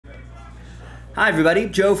Hi everybody,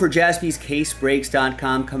 Joe for Jaspy's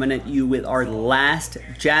CaseBreaks.com coming at you with our last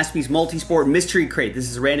Jaspy's Multisport Mystery Crate. This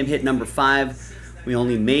is random hit number 5. We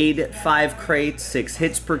only made 5 crates, 6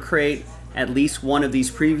 hits per crate, at least one of these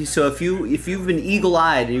previews. So if you've been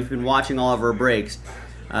eagle-eyed and you've been watching all of our breaks,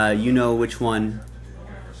 you know which one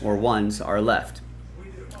or ones are left.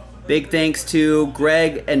 Big thanks to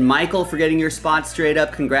Greg and Michael for getting your spots straight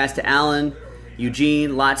up. Congrats to Alan,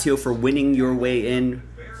 Eugene, Lazio for winning your way in.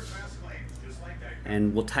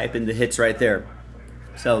 And we'll type in the hits right there.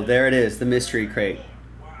 So there it is, the mystery crate.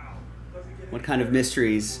 What kind of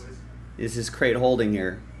mysteries is this crate holding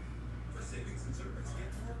here?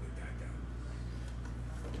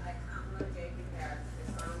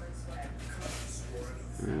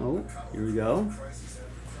 Oh, here we go.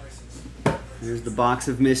 Here's the box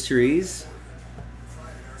of mysteries.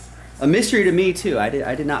 A mystery to me too. I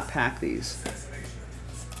did not pack these.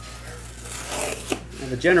 I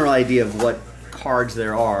have a general idea of what cards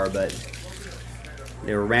there are, but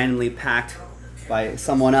they were randomly packed by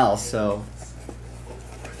someone else, so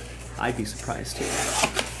I'd be surprised too.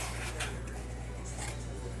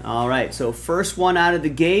 Alright, so first one out of the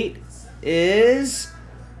gate is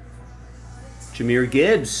Jahmyr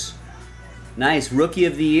Gibbs. Nice, Rookie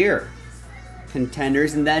of the Year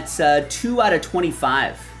contenders, and that's 2 out of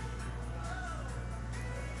 25.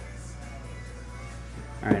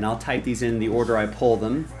 Alright, and I'll type these in the order I pull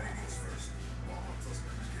them.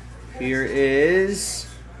 Here is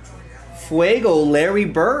Fuego, Larry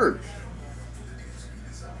Bird.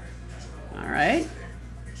 All right.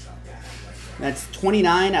 That's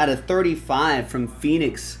 29 out of 35 from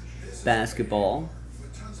Phoenix Basketball.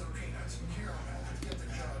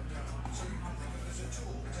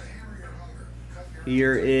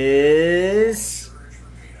 Here is,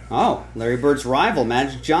 Larry Bird's rival,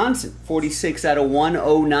 Magic Johnson. 46 out of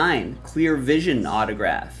 109. Clear Vision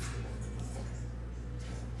autograph.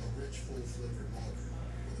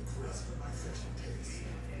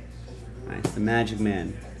 Nice, the Magic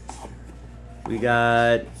Man. We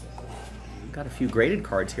got a few graded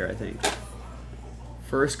cards here, I think.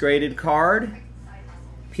 First graded card,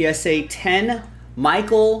 PSA 10,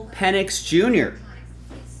 Michael Penix Jr.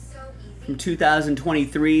 from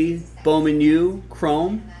 2023, Bowman U,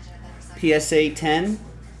 Chrome, PSA 10.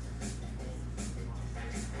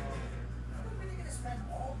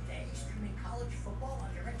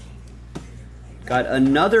 Got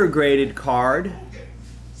another graded card.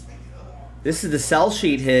 This is the sell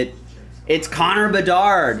sheet hit. It's Connor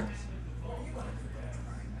Bedard.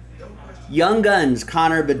 Young Guns,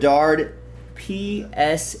 Connor Bedard,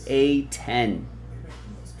 PSA 10.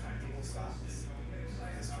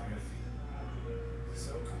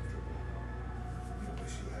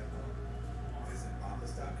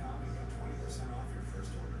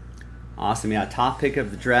 Awesome, yeah, top pick of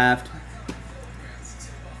the draft.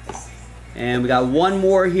 And we got one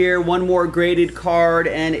more here, one more graded card,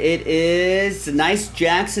 and it is a nice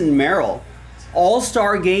Jackson Merrill.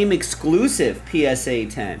 All-Star Game exclusive PSA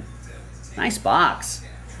 10. Nice box.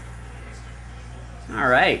 All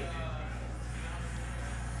right.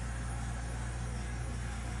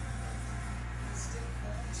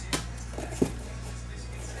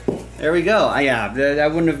 There we go. Yeah, I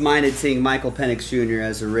wouldn't have minded seeing Michael Penix Jr.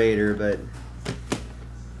 as a Raider, but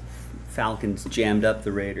Falcons jammed up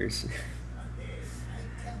the Raiders.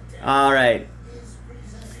 All right.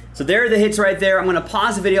 So there are the hits right there. I'm going to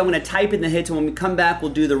pause the video. I'm going to type in the hits, and when we come back,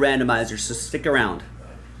 we'll do the randomizer. So stick around.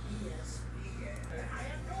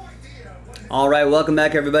 All right, welcome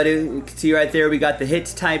back, everybody. You can see right there we got the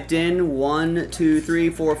hits typed in. 1, 2, 3,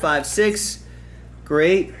 4, 5, 6.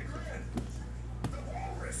 Great.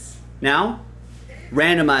 Now,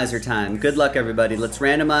 randomizer time. Good luck, everybody. Let's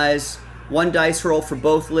randomize. 1 dice roll for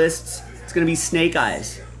both lists. It's going to be Snake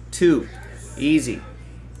Eyes. 2. Easy.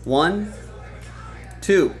 1,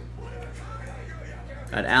 2.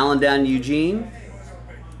 Got Alan down to Eugene.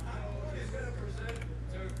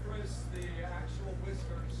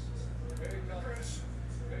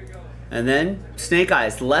 And then Snake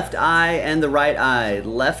Eyes, left eye and the right eye.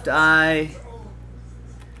 Left eye,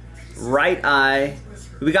 right eye.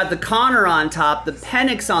 We got the Connor on top, the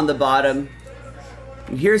Penix on the bottom.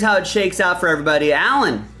 And here's how it shakes out for everybody.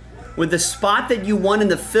 Alan, with the spot that you won in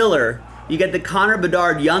the filler, you get the Connor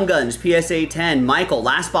Bedard Young Guns PSA 10. Michael,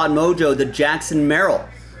 Last Spot Mojo, the Jackson Merrill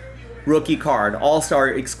rookie card, All-Star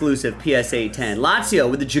exclusive PSA 10. Lazio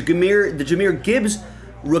with the Jahmyr Gibbs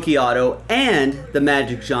rookie auto and the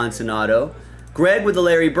Magic Johnson auto. Greg with the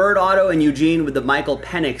Larry Bird auto, and Eugene with the Michael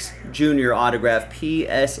Penix Jr. autograph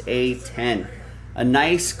PSA 10. A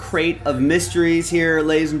nice crate of mysteries here,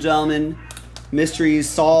 ladies and gentlemen. Mysteries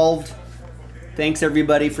solved. Thanks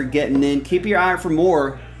everybody for getting in. Keep your eye out for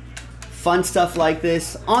more fun stuff like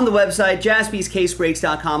this on the website,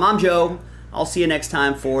 jaspyscasebreaks.com. I'm Joe. I'll see you next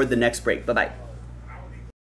time for the next break. Bye-bye.